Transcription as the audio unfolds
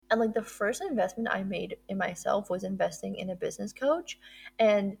And like the first investment I made in myself was investing in a business coach,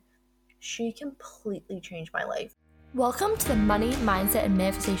 and she completely changed my life. Welcome to the Money, Mindset, and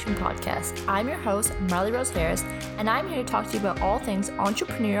Manifestation Podcast. I'm your host, Marley Rose Harris, and I'm here to talk to you about all things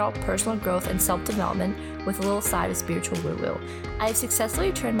entrepreneurial, personal growth, and self-development with a little side of spiritual woo-woo. I have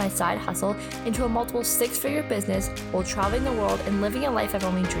successfully turned my side hustle into a multiple six-figure business while traveling the world and living a life I've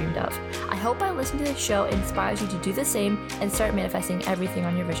only dreamed of. I hope by listening to this show it inspires you to do the same and start manifesting everything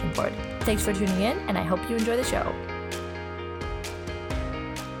on your vision board. Thanks for tuning in, and I hope you enjoy the show.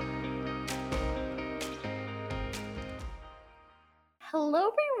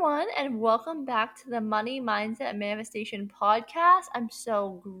 Hello, everyone, and welcome back to the Money, Mindset, and Manifestation Podcast. I'm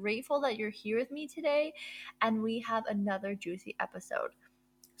so grateful that you're here with me today, and we have another juicy episode.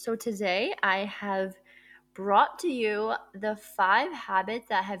 So today I have brought to you the 5 habits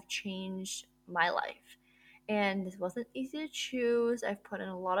that have changed my life. And this wasn't easy to choose. I've put in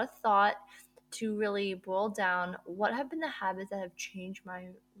a lot of thought to really boil down what have been the habits that have changed my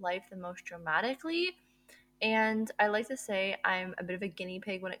life the most dramatically. And I like to say I'm a bit of a guinea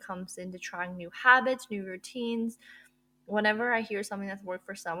pig when it comes into trying new habits, new routines. Whenever I hear something that's worked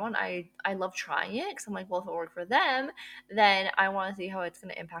for someone, I love trying it because I'm like, well, if it worked for them, then I want to see how it's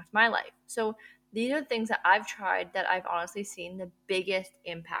going to impact my life. So these are things that I've tried that I've honestly seen the biggest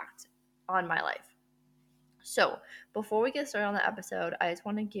impact on my life. So before we get started on the episode, I just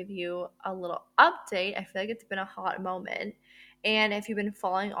want to give you a little update. I feel like it's been a hot moment. And if you've been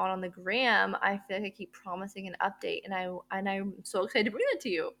following on the gram, I feel like I keep promising an update, and I'm so excited to bring it to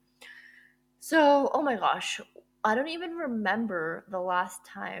you. So, oh my gosh, I don't even remember the last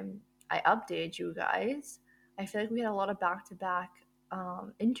time I updated you guys. I feel like we had a lot of back-to-back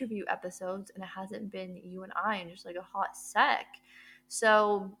interview episodes, and it hasn't been you and I in just like a hot sec.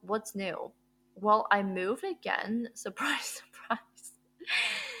 So, what's new? Well, I moved again. Surprise, surprise.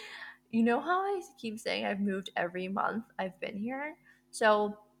 You know how I keep saying I've moved every month I've been here?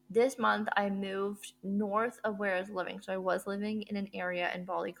 So this month I moved north of where I was living. So I was living in an area in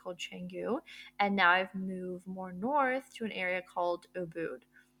Bali called Canggu, and now I've moved more north to an area called Ubud.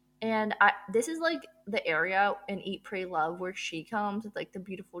 And this is like the area in Eat, Pray, Love where she comes. It's like the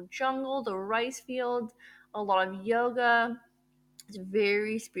beautiful jungle, the rice fields, a lot of yoga. It's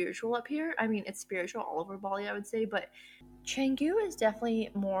very spiritual up here. I mean, it's spiritual all over Bali, I would say, but Canggu is definitely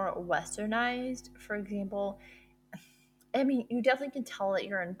more westernized. For example, I mean, you definitely can tell that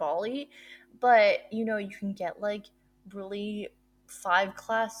you're in Bali, but you can get like really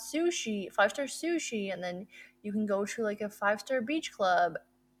 5-star sushi, and then you can go to like a 5-star beach club,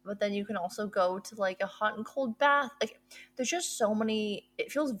 but then you can also go to like a hot and cold bath. Like, there's just so many,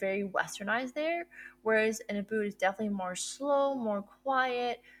 it feels very westernized there, whereas in Ubud is definitely more slow, more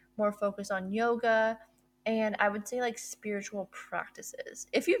quiet, more focused on yoga, and I would say like spiritual practices.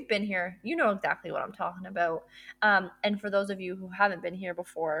 If you've been here, you know exactly what I'm talking about. And for those of you who haven't been here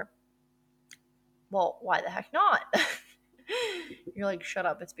before, well, why the heck not? You're like, shut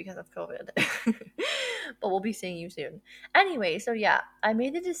up, it's because of COVID. But we'll be seeing you soon. Anyway, so yeah, I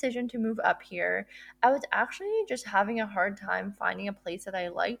made the decision to move up here. I was actually just having a hard time finding a place that I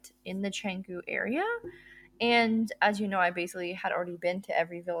liked in the Canggu area. And as you know, I basically had already been to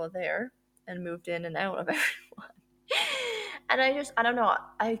every villa there and moved in and out of everyone. And I don't know,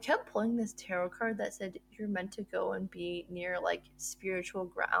 I kept pulling this tarot card that said you're meant to go and be near like spiritual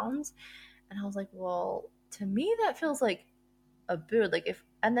grounds. And I was like, well, to me, that feels like a boot. Like, if,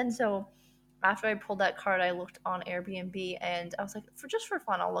 and then so after I pulled that card, I looked on Airbnb and I was like, for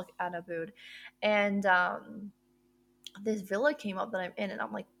fun, I'll look at a boot. And this villa came up that I'm in, and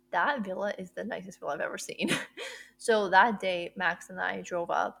I'm like, that villa is the nicest villa I've ever seen. So that day, Max and I drove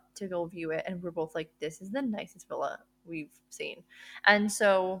up to go view it, and we're both like, this is the nicest villa we've seen. And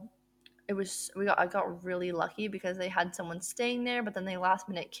so I got really lucky because they had someone staying there, but then they last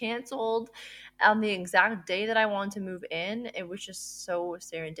minute canceled on the exact day that I wanted to move in. It was just so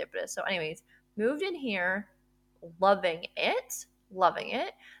serendipitous. So anyways, moved in here, loving it, loving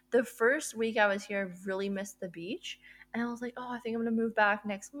it. The first week I was here, I really missed the beach, and I was like, oh, I think I'm gonna move back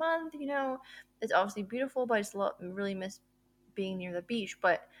next month. It's obviously beautiful, but I just really miss being near the beach.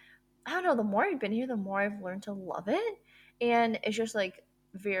 But I don't know, the more I've been here, the more I've learned to love it. And it's just like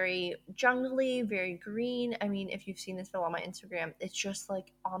very jungly, very green. I mean, if you've seen this video on my Instagram, it's just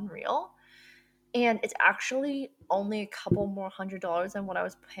like unreal. And it's actually only a couple more $100s than what I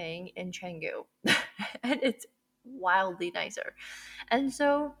was paying in Canggu. And it's wildly nicer. And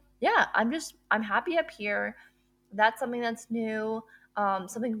so, yeah, I'm happy up here. That's something that's new.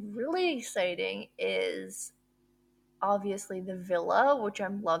 Something really exciting is obviously the villa, which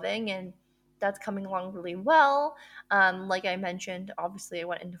I'm loving. And that's coming along really well. Like I mentioned, obviously I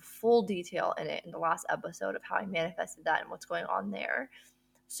went into full detail in it in the last episode of how I manifested that and what's going on there.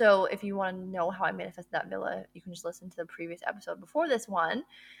 So if you want to know how I manifested that villa, you can just listen to the previous episode before this one.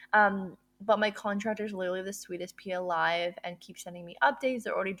 But my contractor's literally the sweetest P alive and keep sending me updates.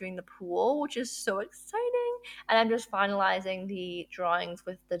 They're already doing the pool, which is so exciting. And I'm just finalizing the drawings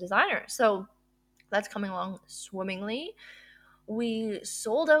with the designer. So that's coming along swimmingly. We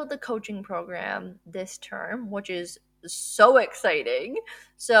sold out the coaching program this term, which is so exciting.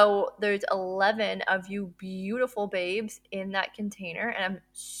 So there's 11 of you beautiful babes in that container, and I'm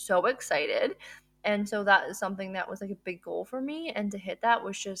so excited. And so that is something that was like a big goal for me. And to hit that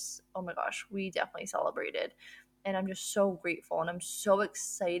was just, oh my gosh, we definitely celebrated. And I'm just so grateful and I'm so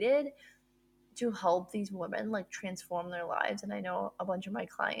excited to help these women like transform their lives. And I know a bunch of my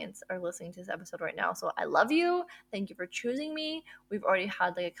clients are listening to this episode right now. So I love you. Thank you for choosing me. We've already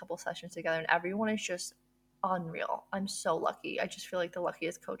had like a couple sessions together and everyone is just unreal. I'm so lucky. I just feel like the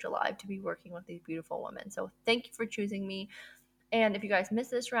luckiest coach alive to be working with these beautiful women. So thank you for choosing me. And if you guys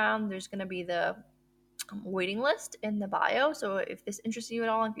missed this round, there's going to be the waiting list in the bio. So if this interests you at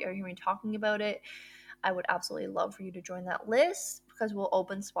all, if you ever hear me talking about it, I would absolutely love for you to join that list because we'll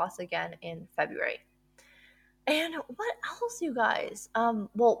open spots again in February. And what else, you guys?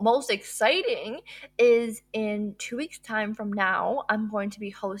 Well, most exciting is in 2 weeks' time from now, I'm going to be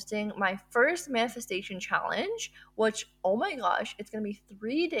hosting my first manifestation challenge, which, oh my gosh, it's going to be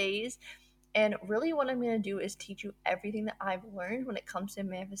 3 days. And really, what I'm going to do is teach you everything that I've learned when it comes to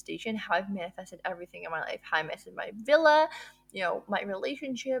manifestation, how I've manifested everything in my life, how I manifested my villa, my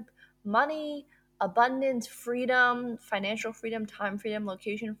relationship, money, abundance, freedom, financial freedom, time freedom,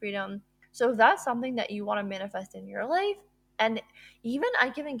 location freedom. So if that's something that you want to manifest in your life, and even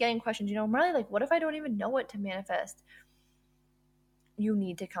I've been getting questions, Marley, like, what if I don't even know what to manifest? You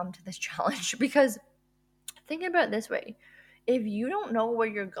need to come to this challenge because think about it this way. If you don't know where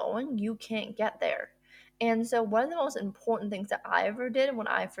you're going, you can't get there. And so one of the most important things that I ever did when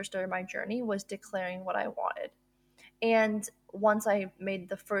I first started my journey was declaring what I wanted. And once I made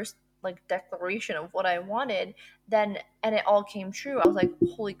the first declaration of what I wanted, and it all came true, I was like,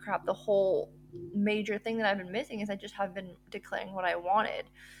 holy crap, the whole major thing that I've been missing is I just have been declaring what I wanted.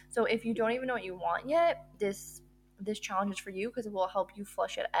 So if you don't even know what you want yet, this challenge is for you because it will help you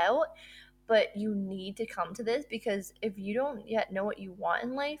flush it out. But you need to come to this because if you don't yet know what you want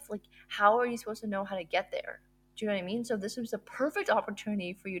in life, how are you supposed to know how to get there? Do you know what I mean? So this was a perfect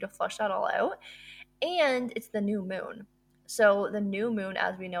opportunity for you to flush that all out. And it's the new moon. So the new moon,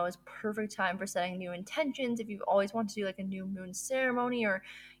 as we know, is perfect time for setting new intentions. If you've always wanted to do a new moon ceremony or,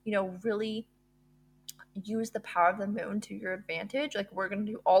 really use the power of the moon to your advantage, we're going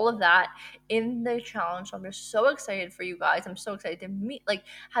to do all of that in the challenge. So I'm just so excited for you guys. I'm so excited to meet,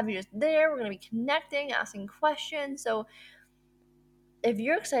 have you just there. We're going to be connecting, asking questions. So if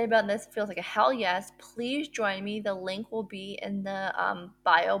you're excited about this, it feels like a hell yes, please join me. The link will be in the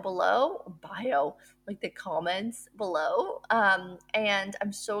bio below. The comments below. And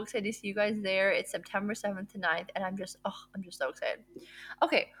I'm so excited to see you guys there. It's September 7th to 9th, and I'm just so excited.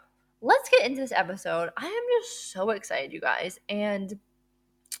 Okay, let's get into this episode. I am just so excited, you guys. And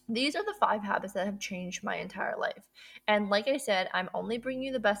these are the 5 habits that have changed my entire life. And like I said, I'm only bringing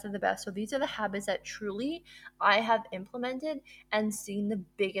you the best of the best. So these are the habits that truly I have implemented and seen the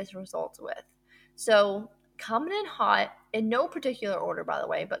biggest results with. So coming in hot, in no particular order, by the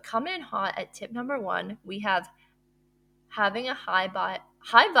way, but coming in hot at tip number 1, we have having a high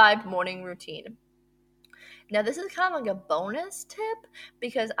vibe morning routine. Now, this is kind of like a bonus tip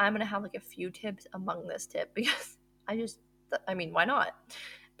because I'm going to have a few tips among this tip because why not?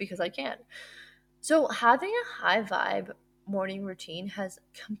 Because I can. So having a high vibe morning routine has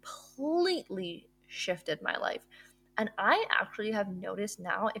completely shifted my life. And I actually have noticed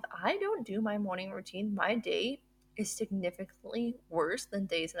now if I don't do my morning routine, my day is significantly worse than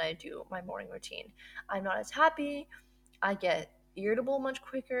days that I do my morning routine. I'm not as happy. I get irritable much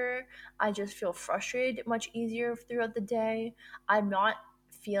quicker. I just feel frustrated much easier throughout the day. I'm not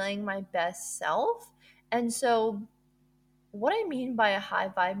feeling my best self. And so what I mean by a high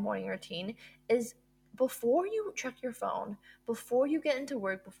vibe morning routine is before you check your phone, before you get into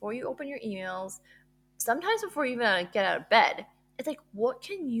work, before you open your emails, sometimes before you even get out of bed, it's what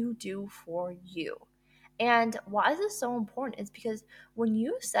can you do for you? And why is this so important is because when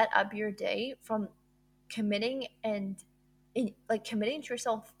you set up your day from committing committing to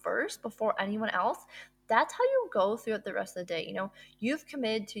yourself first before anyone else, that's how you go throughout the rest of the day. You've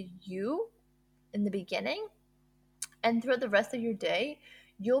committed to you in the beginning, and throughout the rest of your day,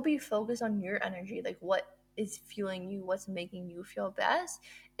 you'll be focused on your energy, what is fueling you, what's making you feel best,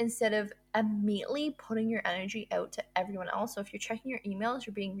 instead of immediately putting your energy out to everyone else. So if you're checking your emails,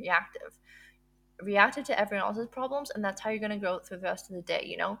 you're being reactive to everyone else's problems, and that's how you're going to go through the rest of the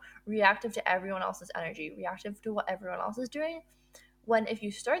day, reactive to everyone else's energy, reactive to what everyone else is doing. When if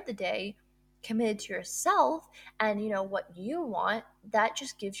you start the day committed to yourself and what you want, that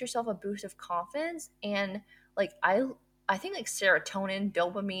just gives yourself a boost of confidence. And like I think like serotonin,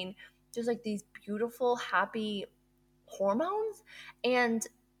 dopamine, there's like these beautiful happy hormones, and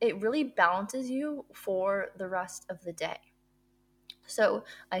it really balances you for the rest of the day. So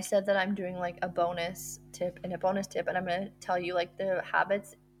I said that I'm doing like a bonus tip and a bonus tip, and I'm going to tell you like the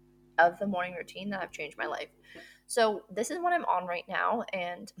habits of the morning routine that have changed my life. So this is what I'm on right now,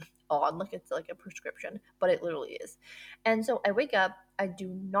 and odd, like it's like a prescription, but it literally is. And so I wake up, I do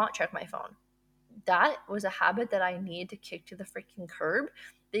not check my phone. That was a habit that I need to kick to the freaking curb,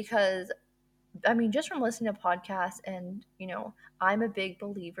 because I mean, just from listening to podcasts, and I'm a big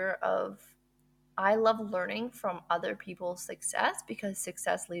believer of, I love learning from other people's success because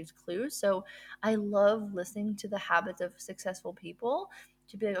success leaves clues. So I love listening to the habits of successful people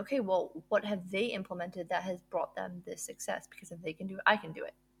to be like, okay, well, what have they implemented that has brought them this success? Because if they can do it, I can do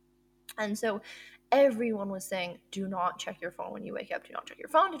it. And so everyone was saying, do not check your phone when you wake up. Do not check your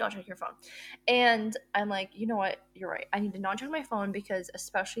phone. Do not check your phone. And I'm like, you know what? You're right. I need to not check my phone, because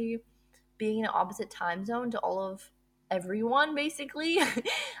especially being in an opposite time zone to all of everyone, basically,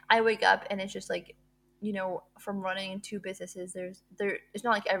 I wake up and it's just like, from running two businesses, it's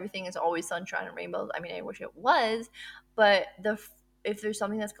not like everything is always sunshine and rainbows. I mean, I wish it was, but if there's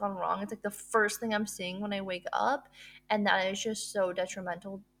something that's gone wrong, it's like the first thing I'm seeing when I wake up, and that is just so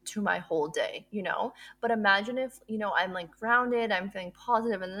detrimental to my whole day. But imagine if, I'm like grounded, I'm feeling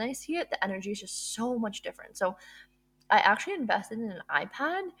positive, and then I see it, the energy is just so much different. So I actually invested in an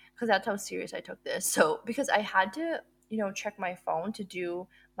iPad, because that's how serious I took this. So because I had to, check my phone to do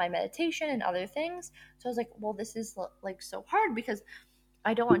my meditation and other things. So I was like, well, this is like so hard, because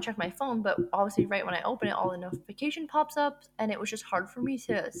I don't want to check my phone, but obviously right when I open it, all the notification pops up, and it was just hard for me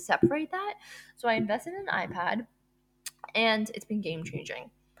to separate that. So I invested in an iPad, and it's been game changing.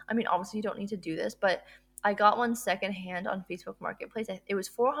 I mean, obviously you don't need to do this, but I got one secondhand on Facebook Marketplace. It was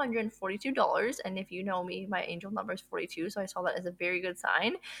 $442, and if you know me, my angel number is 42, so I saw that as a very good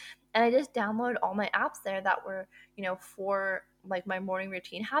sign. And I just downloaded all my apps there that were, for like my morning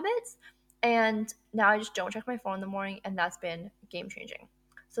routine habits. And now I just don't check my phone in the morning, and that's been game changing.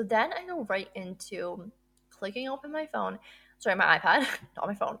 So then I go right into clicking open my phone, sorry, my iPad, not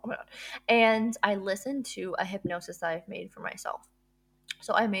my phone. Oh my god. And I listen to a hypnosis that I've made for myself.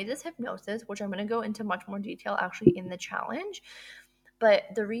 So I made this hypnosis, which I'm going to go into much more detail actually in the challenge. But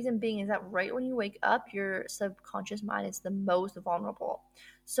the reason being is that right when you wake up, your subconscious mind is the most vulnerable.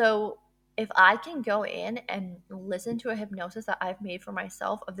 So if I can go in and listen to a hypnosis that I've made for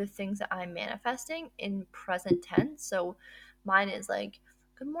myself of the things that I'm manifesting in present tense, so mine is like,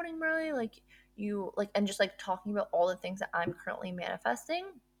 good morning, Marley, like you like, and just like talking about all the things that I'm currently manifesting,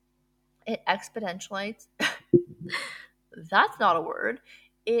 it exponentiates. That's not a word.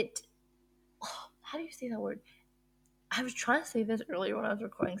 It, how do you say that word? I was trying to say this earlier when I was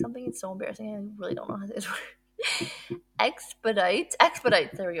recording something. It's so embarrassing. I really don't know how to say this word. Expedites.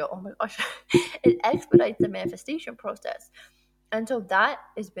 There we go. Oh my gosh. It expedites the manifestation process. And so that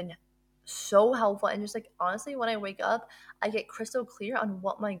has been so helpful. And just like, honestly, when I wake up, I get crystal clear on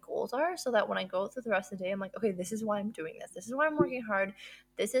what my goals are, so that when I go through the rest of the day, I'm like, okay, this is why I'm doing this. This is why I'm working hard.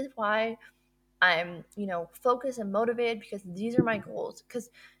 This is why I'm, focused and motivated, because these are my goals.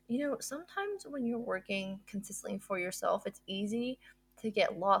 Because, sometimes when you're working consistently for yourself, it's easy to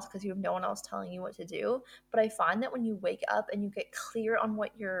get lost because you have no one else telling you what to do. But I find that when you wake up and you get clear on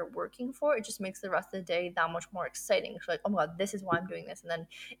what you're working for, it just makes the rest of the day that much more exciting. So like, oh my God, this is why I'm doing this. And then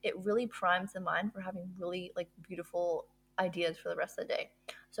it really primes the mind for having really like beautiful ideas for the rest of the day.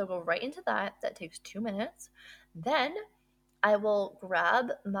 So go right into that. That takes 2 minutes. Then I will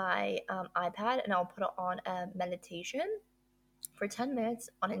grab my iPad and I'll put it on a meditation for 10 minutes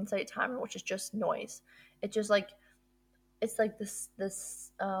on Insight Timer, which is just noise. It's just like, it's like this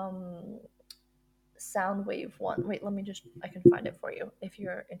sound wave one. Wait, let me just, I can find it for you if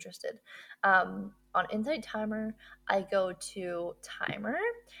you're interested. On Insight Timer, I go to timer,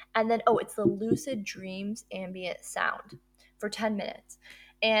 and then, oh, it's the Lucid Dreams ambient sound for 10 minutes.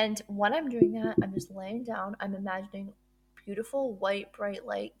 And when I'm doing that, I'm just laying down, I'm imagining beautiful white bright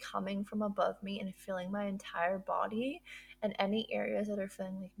light coming from above me and filling my entire body, and any areas that are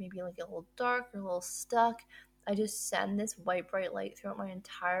feeling like maybe like a little dark or a little stuck, I just send this white bright light throughout my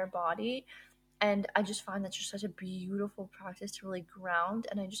entire body. And I just find that's just such a beautiful practice to really ground.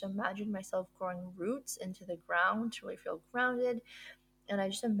 And I just imagine myself growing roots into the ground to really feel grounded. And I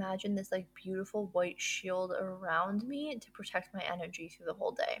just imagine this like beautiful white shield around me to protect my energy through the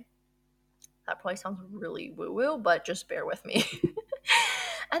whole day. That probably sounds really woo woo, but just bear with me.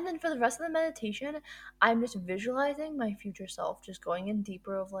 And then for the rest of the meditation, I'm just visualizing my future self, just going in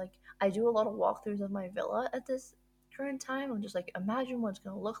deeper of like, I do a lot of walkthroughs of my villa at this current time. I'm just like, imagine what it's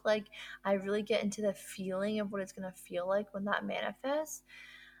going to look like. I really get into the feeling of what it's going to feel like when that manifests.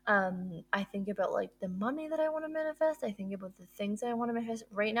 I think about like the money that I want to manifest. I think about the things that I want to manifest.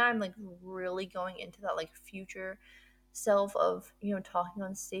 Right now, I'm like really going into that like future self of, you know, talking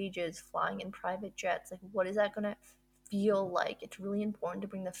on stages, flying in private jets. Like, what is that going to feel like? It's really important to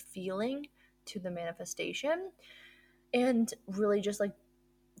bring the feeling to the manifestation, and really just like,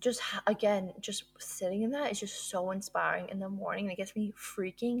 just again, just sitting in that is just so inspiring in the morning, and it gets me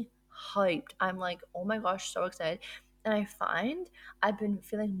freaking hyped. I'm like, oh my gosh, so excited. And I find I've been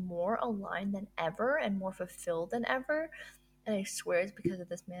feeling more aligned than ever and more fulfilled than ever. And I swear it's because of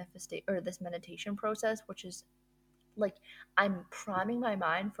this manifestation or this meditation process, which is like, I'm priming my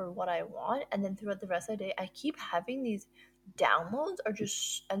mind for what I want, and then throughout the rest of the day I keep having these downloads are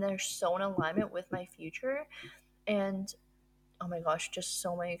just, and they're so in alignment with my future. And oh my gosh, just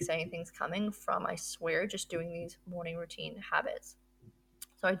so many exciting things coming from, I swear, just doing these morning routine habits.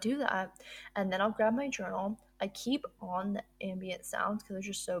 So I do that, and then I'll grab my journal. I keep on the ambient sounds because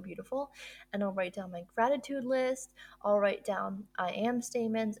they're just so beautiful, and I'll write down my gratitude list. I'll write down I am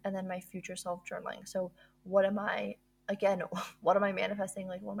statements, and then my future self journaling. So what am I, again, what am I manifesting?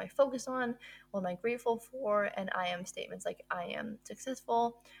 Like, what am I focused on? What am I grateful for? And I am statements like I am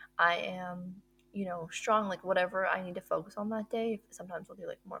successful, I am, you know, strong, like whatever I need to focus on that day. Sometimes I'll do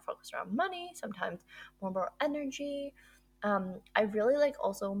like more focused around money, sometimes more about energy. I really like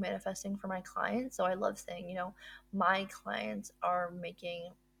also manifesting for my clients. So I love saying, you know, my clients are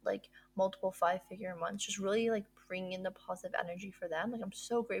making like multiple 5-figure months, just really like bringing in the positive energy for them. Like, I'm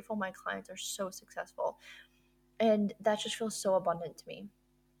so grateful my clients are so successful. And that just feels so abundant to me.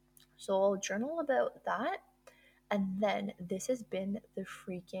 So I'll journal about that. And then this has been the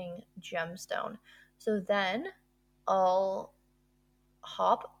freaking gemstone. So then I'll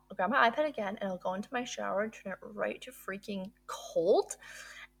grab my iPad again, and I'll go into my shower, turn it right to freaking cold,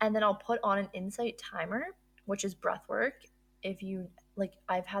 and then I'll put on an insight timer, which is breath work. If you like,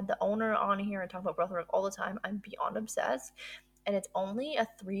 I've had the owner on here and talk about breath work all the time. I'm beyond obsessed. And it's only a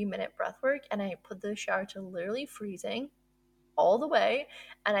 3-minute breath work, and I put the shower to literally freezing all the way,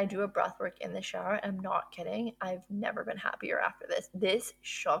 and I do a breath work in the shower. And I'm not kidding, I've never been happier after this. This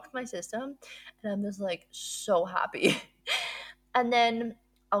shocked my system, and I'm just like so happy. And then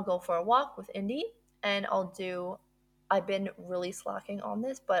I'll go for a walk with Indy, and I've been really slacking on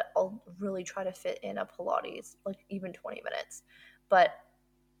this, but I'll really try to fit in a Pilates, like even 20 minutes. But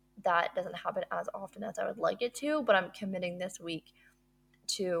that doesn't happen as often as I would like it to, but I'm committing this week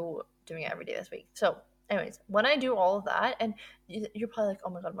to doing it every day this week. So, anyways, when I do all of that, and you're probably like, oh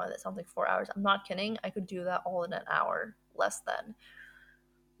my God, Maya, that sounds like 4 hours. I'm not kidding. I could do that all in an hour, less than.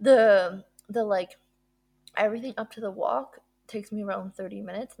 The like, everything up to the walk takes me around 30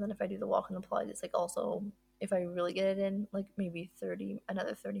 minutes. And then if I do the walk and the Pilates, it's like also, if I really get it in, like maybe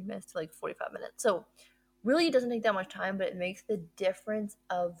another 30 minutes to like 45 minutes. So really, it doesn't take that much time, but it makes the difference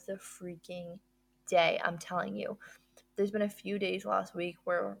of the freaking day. I'm telling you. There's been a few days last week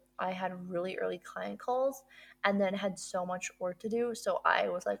where I had really early client calls and then had so much work to do. So I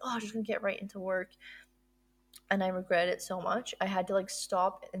was like, oh, I'm just gonna get right into work. And I regret it so much. I had to like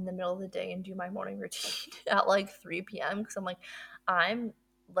stop in the middle of the day and do my morning routine at like 3 p.m. because I'm like, I'm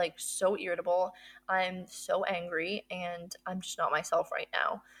like so irritable. I'm so angry, and I'm just not myself right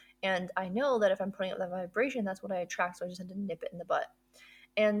now. And I know that if I'm putting up that vibration, that's what I attract. So I just had to nip it in the butt.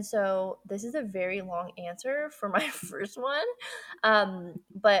 And so this is a very long answer for my first one.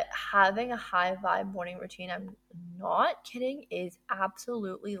 But having a high vibe morning routine, I'm not kidding, is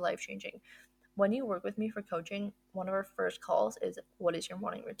absolutely life changing. When you work with me for coaching, one of our first calls is what is your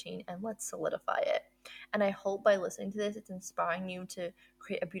morning routine, and let's solidify it. And I hope by listening to this, it's inspiring you to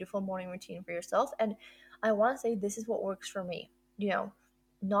create a beautiful morning routine for yourself. And I want to say this is what works for me. You know,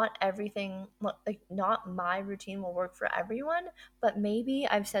 not everything, like not my routine will work for everyone, but maybe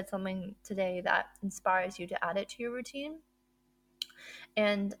I've said something today that inspires you to add it to your routine.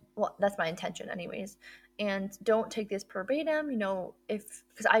 And well, that's my intention anyways. And don't take this verbatim, you know, if,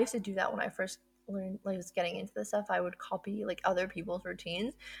 because I used to do that when I first learned, like was getting into this stuff. I would copy like other people's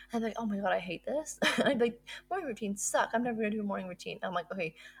routines. I'm like, oh my God, I hate this. I'd be like, morning routines suck, I'm never gonna do a morning routine. I'm like,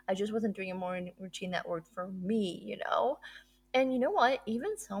 okay, I just wasn't doing a morning routine that worked for me, you know. And you know what?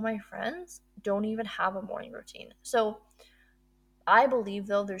 Even some of my friends don't even have a morning routine. So I believe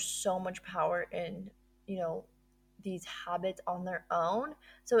though there's so much power in, you know, these habits on their own.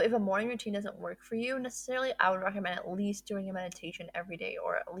 So if a morning routine doesn't work for you necessarily, I would recommend at least doing a meditation every day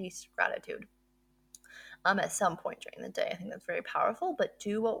or at least gratitude at some point during the day. I think that's very powerful, but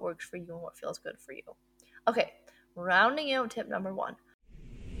do what works for you and what feels good for you. Okay, rounding out tip number 1.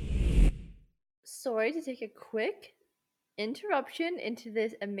 Sorry to take a quick interruption into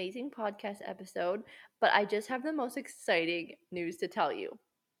this amazing podcast episode, but I just have the most exciting news to tell you.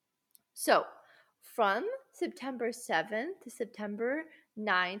 So, from September 7th to September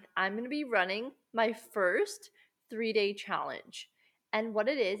 9th, I'm going to be running my first 3-day challenge. And what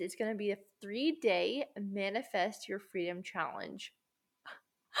it is, it's going to be a 3-day Manifest Your Freedom challenge.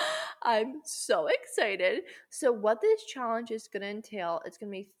 I'm so excited. So, what this challenge is going to entail, it's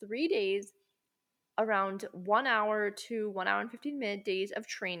going to be 3 days, around 1 hour to 1 hour and 15 minute days of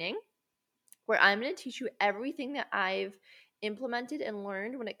training, where I'm going to teach you everything that I've implemented and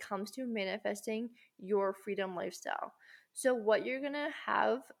learned when it comes to manifesting your freedom lifestyle. So what you're going to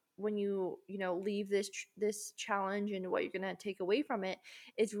have when you leave this challenge, and what you're going to take away from it,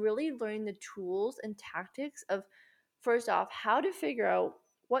 is really learn the tools and tactics of, first off, how to figure out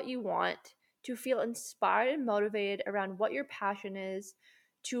what you want, to feel inspired and motivated around what your passion is,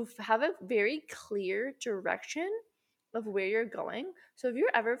 to have a very clear direction of where you're going. So if you're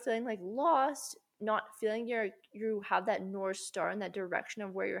ever feeling like lost, not feeling you have that North Star and that direction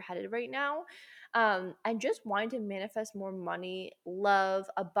of where you're headed right now, and just wanting to manifest more money, love,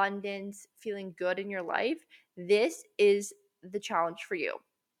 abundance, feeling good in your life, this is the challenge for you.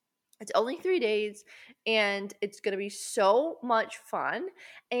 It's only 3 days and it's going to be so much fun.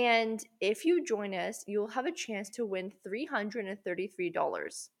 And if you join us, you'll have a chance to win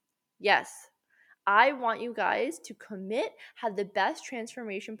 $333. Yes, I want you guys to commit, have the best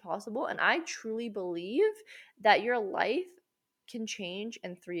transformation possible, and I truly believe that your life can change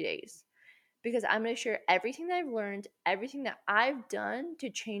in 3 days, because I'm going to share everything that I've learned, everything that I've done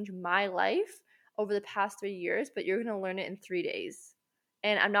to change my life over the past 3 years, but you're going to learn it in 3 days.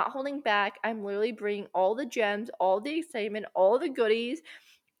 And I'm not holding back. I'm literally bringing all the gems, all the excitement, all the goodies.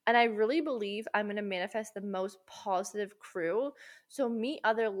 And I really believe I'm going to manifest the most positive crew. So meet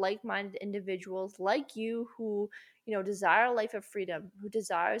other like-minded individuals like you who, desire a life of freedom, who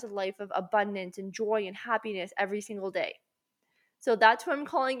desires a life of abundance and joy and happiness every single day. So that's who I'm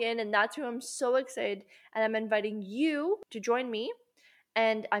calling in, and that's who I'm so excited. And I'm inviting you to join me.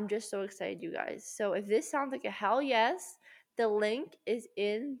 And I'm just so excited, you guys. So if this sounds like a hell yes, the link is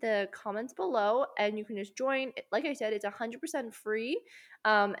in the comments below, and you can just join. Like I said, it's 100% free,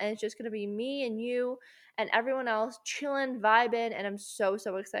 and it's just gonna be me and you and everyone else chilling, vibing, and I'm so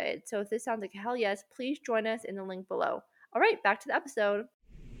excited. So if this sounds like a hell yes, please join us in the link below. All right, back to the episode.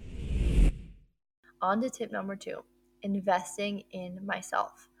 On to tip number 2: investing in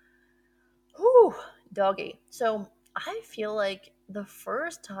myself. Whew, doggy. So I feel like the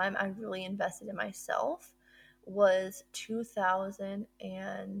first time I really invested in myself was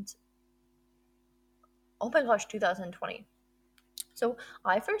 2020. So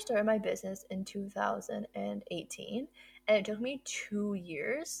I first started my business in 2018, and it took me 2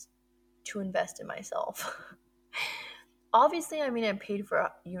 years to invest in myself. Obviously, I mean, I paid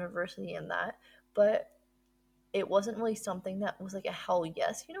for university and that, but it wasn't really something that was like a hell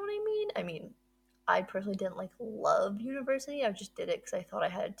yes, you know what I mean? I mean, I personally didn't like love university. I just did it because I thought I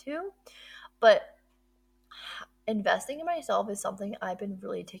had to. But investing in myself is something I've been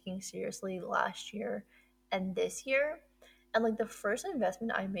really taking seriously last year and this year. And like the first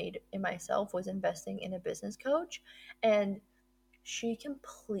investment I made in myself was investing in a business coach, and she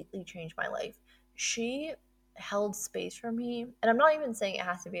completely changed my life. She held space for me. And I'm not even saying it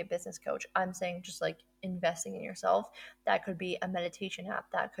has to be a business coach. I'm saying just like investing in yourself. That could be a meditation app,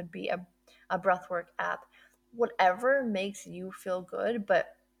 that could be a breathwork app, whatever makes you feel good.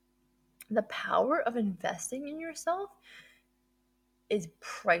 But the power of investing in yourself is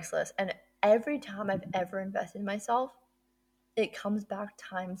priceless. And every time I've ever invested in myself, it comes back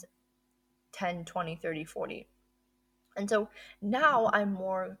times 10, 20, 30, 40. And so now I'm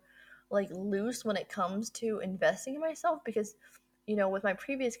more like loose when it comes to investing in myself, because, with my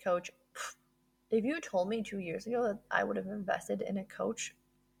previous coach, if you told me 2 years ago that I would have invested in a coach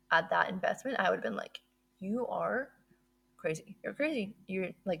at that investment, I would have been like, you are crazy. You're crazy.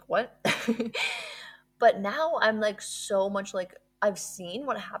 You're like, what? But now I'm like so much like, I've seen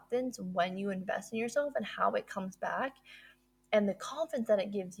what happens when you invest in yourself and how it comes back, and the confidence that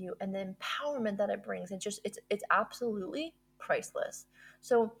it gives you and the empowerment that it brings. It's absolutely priceless.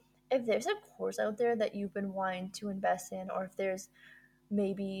 So if there's a course out there that you've been wanting to invest in, or if there's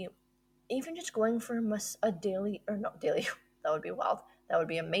maybe even just going for a daily, or not daily, that would be wild, that would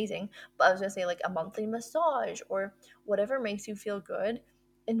be amazing, but I was gonna say like a monthly massage or whatever makes you feel good,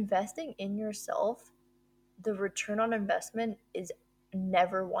 investing in yourself, the return on investment is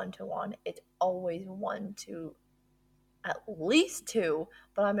never 1 to 1. It's always 1 to at least 2,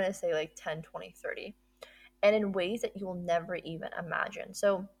 but I'm going to say like 10, 20, 30, and in ways that you'll never even imagine.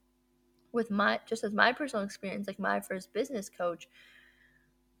 So with my, just as my personal experience, like my first business coach,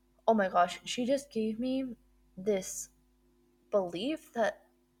 oh my gosh, she just gave me this belief that,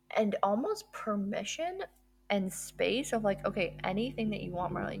 and almost permission and space of like, okay, anything that you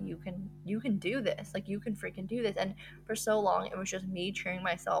want, Marley, you can do this, like you can freaking do this. And for so long it was just me cheering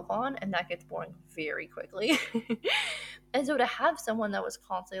myself on, and that gets boring very quickly. And so to have someone that was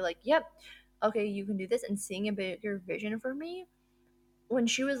constantly like, yep, okay, you can do this, and seeing a bigger vision for me, when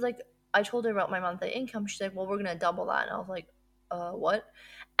she was like, I told her about my monthly income, she's like, well, we're gonna double that. And I was like, what?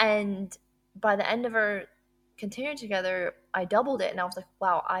 And by the end of our continuing together, I doubled it, and I was like,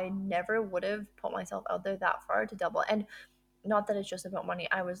 wow, I never would have put myself out there that far to double. And not that it's just about money.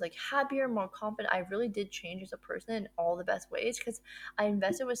 I was like happier, more confident. I really did change as a person in all the best ways because I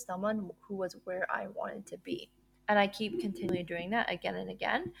invested with someone who was where I wanted to be. And I keep continually doing that again and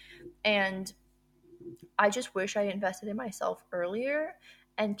again. And I just wish I invested in myself earlier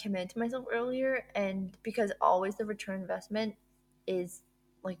and committed to myself earlier. And because always the return investment is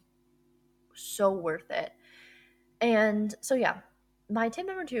like so worth it. And so, yeah, my tip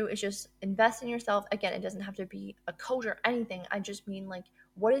number 2 is just invest in yourself. Again, it doesn't have to be a coach or anything. I just mean like,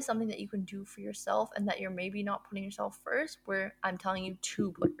 what is something that you can do for yourself and that you're maybe not putting yourself first, where I'm telling you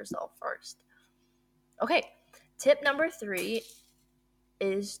to put yourself first. Okay, tip number 3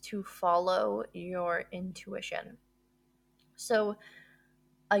 is to follow your intuition. So,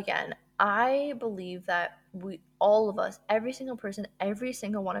 again, I believe that all of us, every single person, every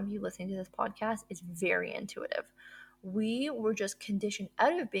single one of you listening to this podcast is very intuitive. We were just conditioned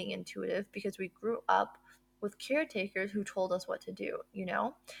out of being intuitive because we grew up with caretakers who told us what to do,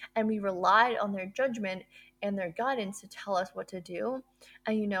 and we relied on their judgment and their guidance to tell us what to do.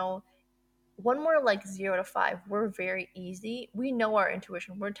 And one more like 0 to 5, we're very easy. We know our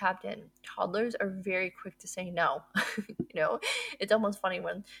intuition. We're tapped in. Toddlers are very quick to say no. It's almost funny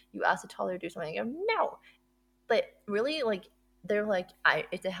when you ask a toddler to do something, and go, no. But really, like, they're like,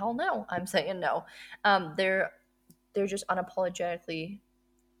 it's a hell no. I'm saying no. They're just unapologetically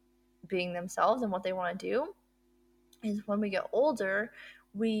being themselves, and what they want to do is when we get older,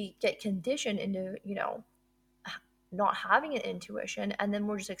 we get conditioned into, not having an intuition, and then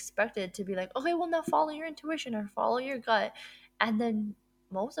we're just expected to be like, okay, well, now follow your intuition or follow your gut. And then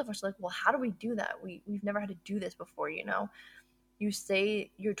most of us are like, well, how do we do that? We've never had to do this before.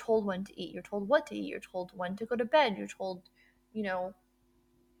 You're told when to eat, you're told what to eat, you're told when to go to bed, you're told you know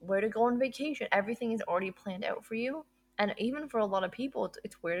where to go on vacation. Everything is already planned out for you. And even for a lot of people,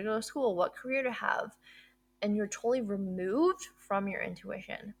 it's where to go to school, what career to have, and you're totally removed from your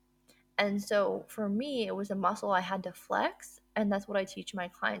intuition. And so for me, it was a muscle I had to flex. And that's what I teach my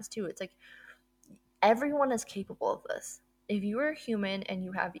clients too. It's like everyone is capable of this. If you are human and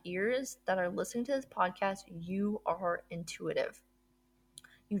you have ears that are listening to this podcast, you are intuitive.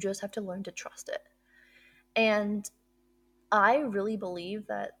 You just have to learn to trust it. And I really believe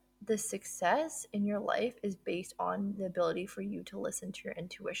that the success in your life is based on the ability for you to listen to your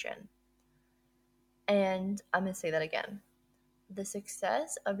intuition. And I'm going to say that again. The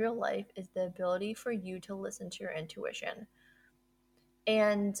success of your life is the ability for you to listen to your intuition.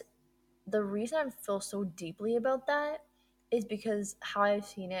 And the reason I feel so deeply about that is because how I've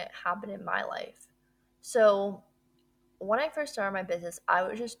seen it happen in my life. So when I first started my business, I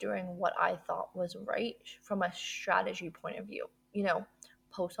was just doing what I thought was right from a strategy point of view.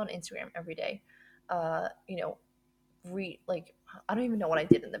 Post on Instagram every day. Uh, you know, like, I don't even know what I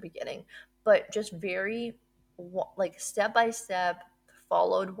did in the beginning, but just very like step by step,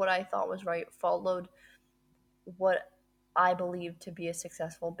 followed what I thought was right, followed what I believed to be a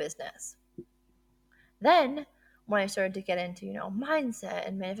successful business. Then when I started to get into, mindset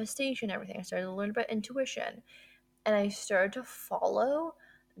and manifestation, everything, I started to learn about intuition, and I started to follow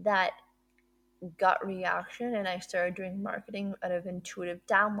that gut reaction, and I started doing marketing out of intuitive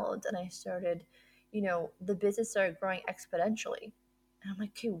downloads, and I started, the business started growing exponentially. And I'm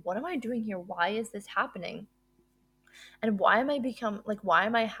like, okay, what am I doing here? Why is this happening? And why am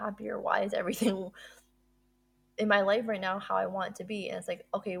I happier? Why is everything in my life right now how I want it to be. And it's like,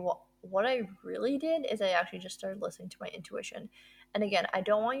 okay, well, what I really did is I actually just started listening to my intuition. And again, I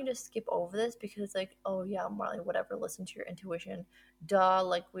don't want you to skip over this because it's like, oh yeah, Marley, whatever, listen to your intuition. Duh,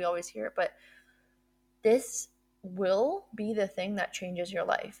 like we always hear it. But this will be the thing that changes your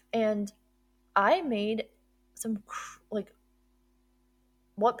life. And I made some like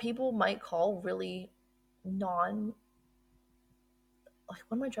what people might call really non like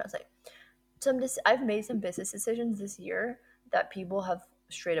what am I trying to say? I've made some business decisions this year that people have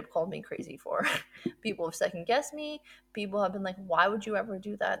straight up called me crazy for. People have second guessed me. People have been like, "Why would you ever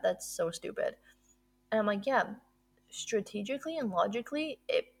do that? That's so stupid." And I'm like, "Yeah, strategically and logically,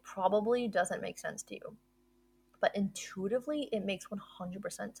 it probably doesn't make sense to you, but intuitively, it makes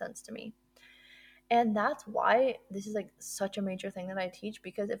 100% sense to me." And that's why this is like such a major thing that I teach,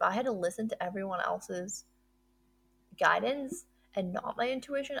 because if I had to listen to everyone else's guidance and not my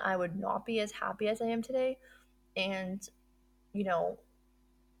intuition, I would not be as happy as I am today. And, you know,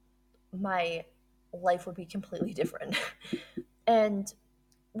 my life would be completely different. And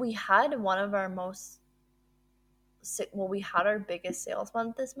we had one of our we had our biggest sales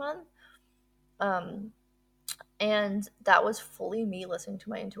month this month. Um, and that was fully me listening to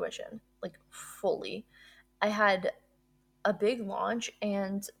my intuition, like fully. I had a big launch,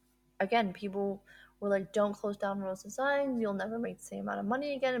 and again, people were like, don't close down Rose Designs, you'll never make the same amount of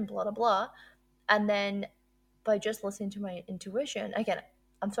money again, and blah blah blah. And then by just listening to my intuition, again,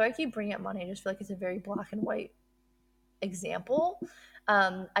 I'm sorry I keep bringing up money, I just feel like it's a very black and white example.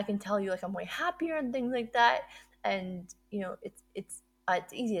 I can tell you like I'm way happier and things like that, and it's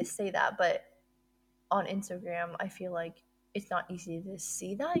easy to say that, but on Instagram I feel like it's not easy to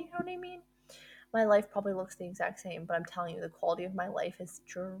see that, you know what I mean? My life probably looks the exact same, but I'm telling you, the quality of my life has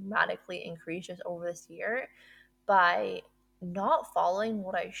dramatically increased just over this year by not following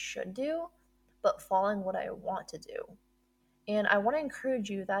what I should do, but following what I want to do. And I want to encourage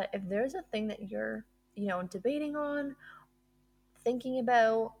you that if there's a thing that you're, debating on, thinking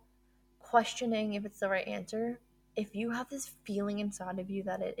about, questioning if it's the right answer, if you have this feeling inside of you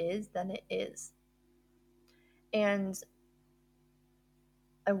that it is, then it is. And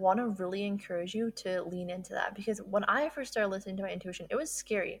I want to really encourage you to lean into that, because when I first started listening to my intuition, it was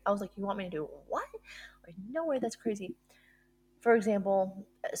scary. I was like, you want me to do what? Like, no way, that's crazy. For example,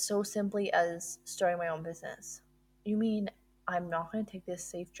 so simply as starting my own business. You mean I'm not going to take this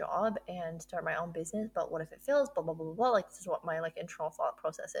safe job and start my own business, but what if it fails? Blah, blah, blah, blah, blah. Like, this is what my like internal thought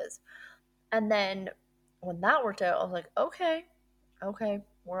process is. And then when that worked out, I was like, okay,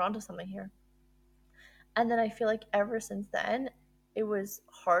 we're onto something here. And then I feel like ever since then, it was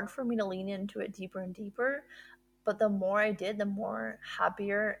hard for me to lean into it deeper and deeper. But the more I did, the more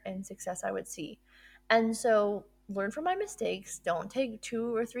happier and success I would see. And so learn from my mistakes. Don't take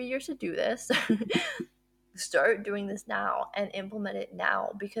 2 or 3 years to do this. Start doing this now and implement it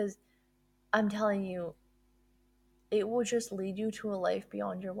now, because I'm telling you, it will just lead you to a life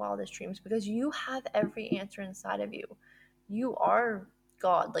beyond your wildest dreams, because you have every answer inside of you. You are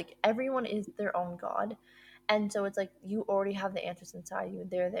God. Like, everyone is their own God. And so it's like you already have the answers inside you.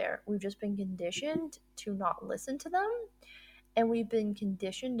 They're there. We've just been conditioned to not listen to them. And we've been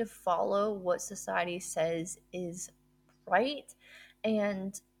conditioned to follow what society says is right.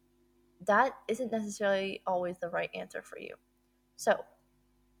 And that isn't necessarily always the right answer for you. So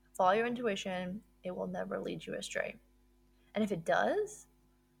follow your intuition. It will never lead you astray. And if it does,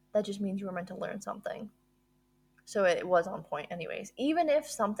 that just means you were meant to learn something. So it was on point, anyways. Even if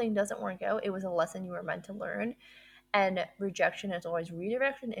something doesn't work out, it was a lesson you were meant to learn. And rejection is always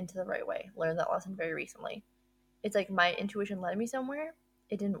redirection into the right way. Learned that lesson very recently. It's like my intuition led me somewhere.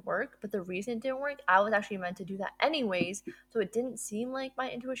 It didn't work, but the reason it didn't work, I was actually meant to do that anyways. So it didn't seem like my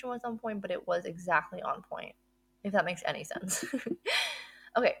intuition was on point, but it was exactly on point, if that makes any sense.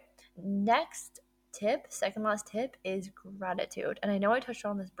 Okay, next tip, second last tip, is gratitude. And I know I touched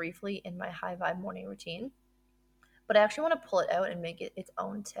on this briefly in my high vibe morning routine, but I actually want to pull it out and make it its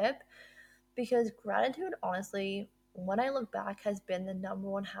own tip, because gratitude, honestly, when I look back, has been the number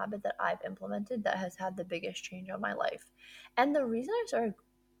one habit that I've implemented that has had the biggest change on my life. And the reason I started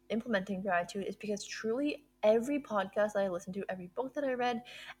implementing gratitude is because truly every podcast that I listened to, every book that I read,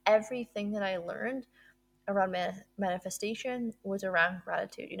 everything that I learned around manifestation was around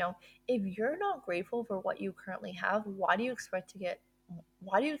gratitude. If you're not grateful for what you currently have, why do you expect to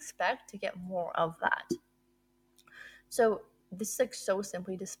get more of that? So this is like so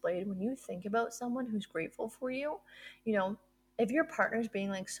simply displayed when you think about someone who's grateful for you. If your partner's being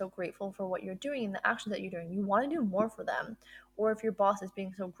like so grateful for what you're doing and the actions that you're doing, you want to do more for them. Or if your boss is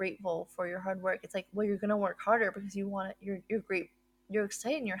being so grateful for your hard work, it's like, well, you're gonna work harder because you're great, you're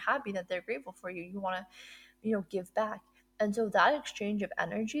excited and you're happy that they're grateful for you. You want to give back. And so that exchange of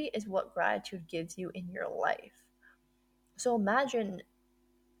energy is what gratitude gives you in your life. So imagine,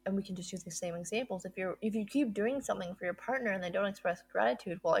 and we can just use the same examples. If you keep doing something for your partner and they don't express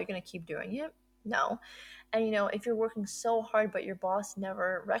gratitude, well, are you going to keep doing it? No. And if you're working so hard but your boss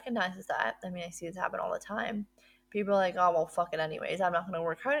never recognizes that, I mean, I see this happen all the time. People are like, oh, well, fuck it anyways, I'm not going to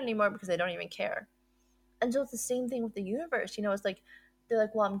work hard anymore, because they don't even care. And so it's the same thing with the universe. It's like, they're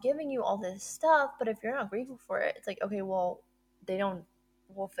like, well, I'm giving you all this stuff, but if you're not grateful for it, it's like, okay, well, they don't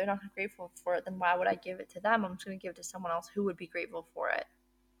well, if they're not grateful for it, then why would I give it to them? I'm just going to give it to someone else who would be grateful for it.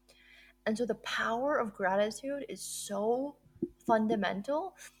 And so the power of gratitude is so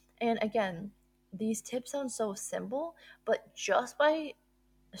fundamental. And again, these tips sound so simple, but just by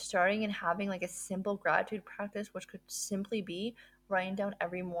starting and having like a simple gratitude practice, which could simply be writing down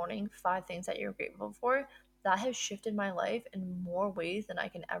every morning 5 things that you're grateful for, that has shifted my life in more ways than I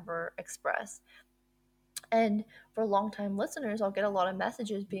can ever express. And for long-time listeners, I'll get a lot of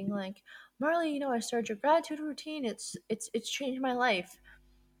messages being like, Marley, I started your gratitude routine. It's changed my life.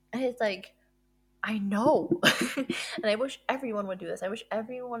 And it's like, I know. And I wish everyone would do this. I wish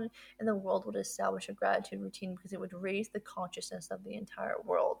everyone in the world would establish a gratitude routine, because it would raise the consciousness of the entire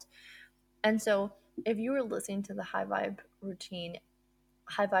world. And so if you were listening to the high vibe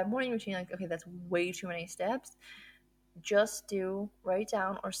morning routine, like, okay, that's way too many steps. Just write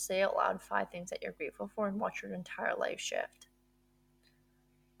down or say out loud 5 things that you're grateful for, and watch your entire life shift.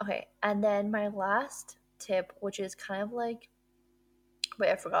 Okay, and then my last tip, which is kind of like,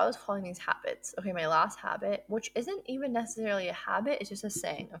 wait, I forgot I was calling these habits. Okay, my last habit, which isn't even necessarily a habit, it's just a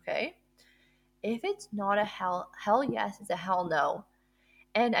saying, okay? If it's not a hell yes, it's a hell no.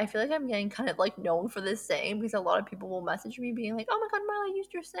 And I feel like I'm getting kind of like known for this saying, because a lot of people will message me being like, oh my God, Marla, I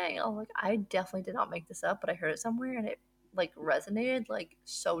used your saying. I'm like, I definitely did not make this up, but I heard it somewhere and it like resonated like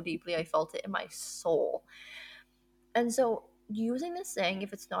so deeply. I felt it in my soul. And so using this saying,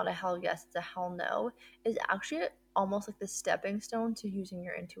 if it's not a hell yes, it's a hell no, is actually almost like the stepping stone to using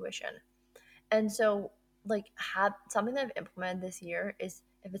your intuition. And so, like, something that I've implemented this year is,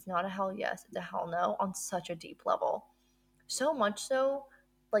 if it's not a hell yes, it's a hell no, on such a deep level. So much so,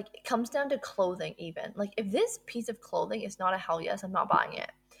 like, it comes down to clothing, even. Like, if this piece of clothing is not a hell yes, I'm not buying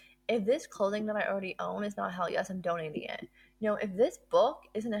it. If this clothing that I already own is not a hell yes, I'm donating it. If this book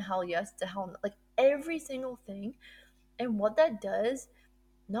isn't a hell yes, it's a hell no. Like, every single thing. And what that does,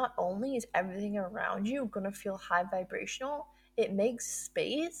 not only is everything around you going to feel high vibrational, it makes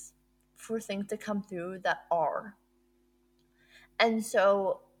space for things to come through that are. And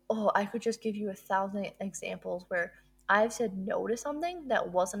so, I could just give you 1,000 examples where I've said no to something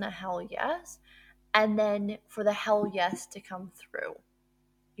that wasn't a hell yes, and then for the hell yes to come through.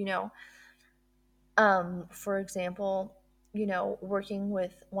 You know, for example, working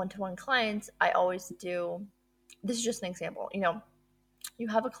with one-to-one clients, I always do. This is just an example. You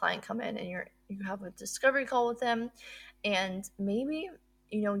have a client come in and you have a discovery call with them, and maybe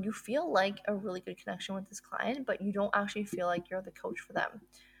you feel like a really good connection with this client, but you don't actually feel like you're the coach for them.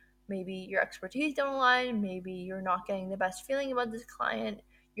 Maybe your expertise don't align, maybe you're not getting the best feeling about this client,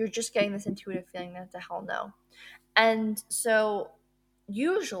 you're just getting this intuitive feeling that's a hell no. And so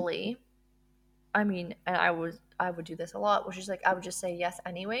usually, I mean, and I would do this a lot, which is like, I would just say yes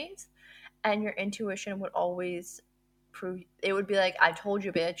anyways, and your intuition would always prove it. Would be like, I told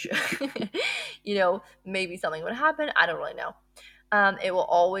you, bitch. Maybe something would happen, I don't really know. You'll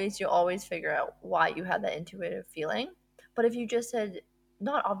always figure out why you had that intuitive feeling. But if you just said,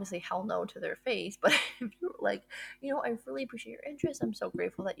 not obviously hell no to their face, but if you were like, I really appreciate your interest, I'm so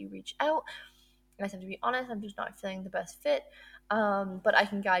grateful that you reached out, I just have to be honest, I'm just not feeling the best fit, but I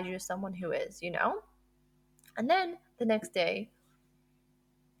can guide you to someone who is. And then the next day,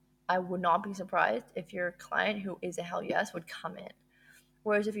 I would not be surprised if your client who is a hell yes would come in.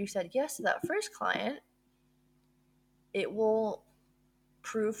 Whereas if you said yes to that first client, it will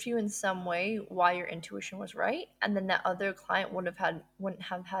prove to you in some way why your intuition was right, and then that other client wouldn't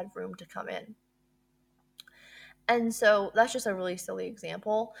have had room to come in. And so that's just a really silly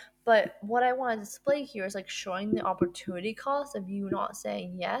example. But what I want to display here is like showing the opportunity cost of you not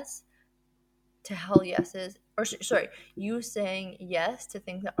saying yes to hell yeses, or sorry, you saying yes to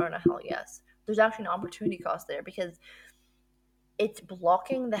things that aren't a hell yes. There's actually an opportunity cost there, because it's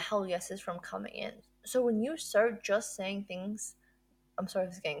blocking the hell yeses from coming in. So when you start just saying things, I'm sorry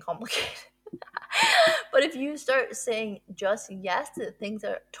if it's getting complicated, but if you start saying just yes to the things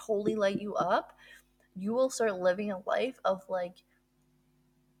that totally light you up, you will start living a life of like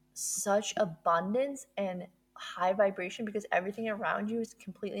such abundance and high vibration, because everything around you is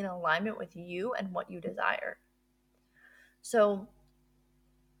completely in alignment with you and what you desire. So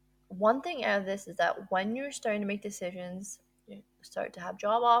one thing out of this is that when you're starting to make decisions, you start to have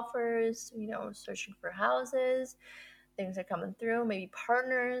job offers, searching for houses, things are coming through, maybe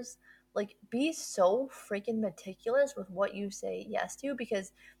partners, like be so freaking meticulous with what you say yes to,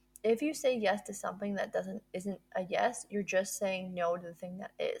 because if you say yes to something that isn't a yes, you're just saying no to the thing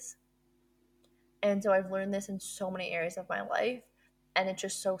that is. And so I've learned this in so many areas of my life, and it's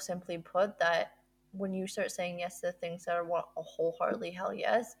just so simply put that when you start saying yes to the things that are a wholeheartedly hell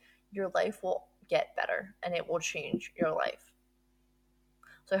yes, your life will get better and it will change your life.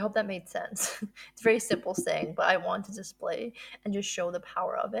 So I hope that made sense. It's a very simple saying, but I want to display and just show the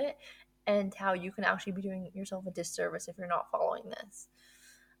power of it and how you can actually be doing yourself a disservice if you're not following this.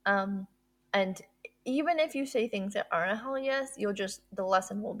 And even if you say things that aren't a hell yes, the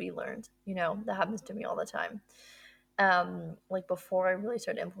lesson will be learned. That happens to me all the time. Like before I really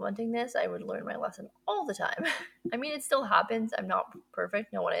started implementing this, I would learn my lesson all the time. I mean, it still happens. I'm not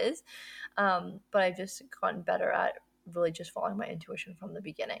perfect. No one is. But I've just gotten better at really just following my intuition from the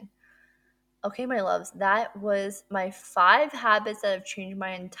beginning. Okay, my loves, that was my 5 habits that have changed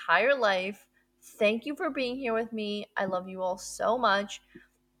my entire life. Thank you for being here with me. I love you all so much.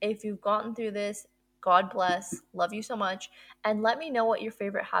 If you've gotten through this, God bless. Love you so much. And let me know what your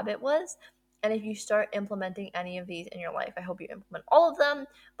favorite habit was. And if you start implementing any of these in your life, I hope you implement all of them.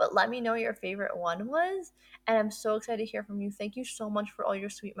 But let me know your favorite one was. And I'm so excited to hear from you. Thank you so much for all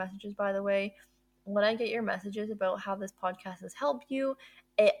your sweet messages, by the way. When I get your messages about how this podcast has helped you,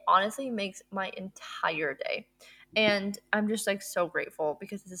 it honestly makes my entire day. And I'm just like so grateful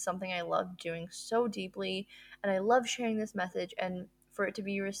because this is something I love doing so deeply. And I love sharing this message. And for it to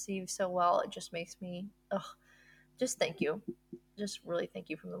be received so well, it just makes me, just thank you. Just really thank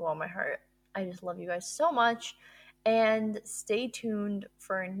you from the bottom of my heart. I just love you guys so much. And stay tuned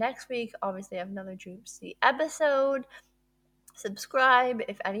for next week. Obviously, I have another juicy episode. Subscribe.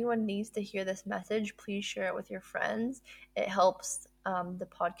 If anyone needs to hear this message, please share it with your friends. It helps the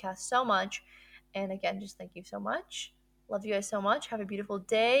podcast so much. And again, just thank you so much. Love you guys so much. Have a beautiful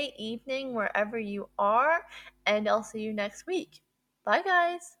day, evening, wherever you are. And I'll see you next week. Bye,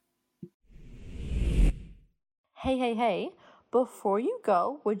 guys. Hey. Before you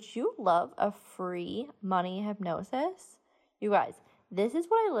go, would you love a free money hypnosis? You guys, this is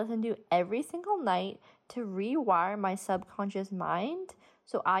what I listen to every single night to rewire my subconscious mind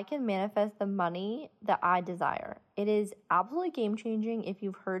so I can manifest the money that I desire. It is absolutely game-changing. If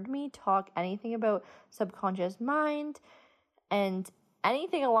you've heard me talk anything about subconscious mind and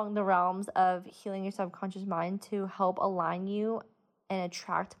anything along the realms of healing your subconscious mind to help align you and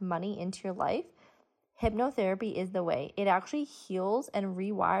attract money into your life, hypnotherapy is the way. It actually heals and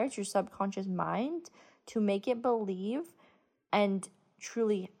rewires your subconscious mind to make it believe and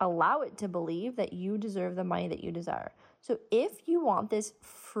truly allow it to believe that you deserve the money that you desire. So if you want this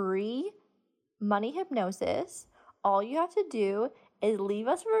free money hypnosis, all you have to do is leave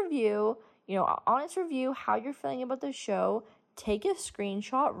us a review, an honest review, how you're feeling about the show, take a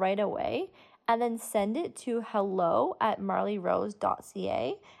screenshot right away, and then send it to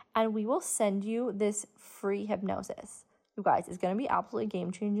hello@marleyrose.ca, and we will send you this free hypnosis. You guys, it's going to be absolutely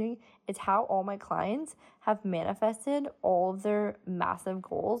game-changing. It's how all my clients have manifested all of their massive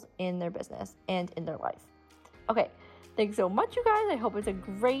goals in their business and in their life. Okay, thanks so much, you guys. I hope it's a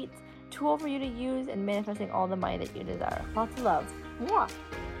great tool for you to use in manifesting all the money that you desire. Lots of love. Mwah.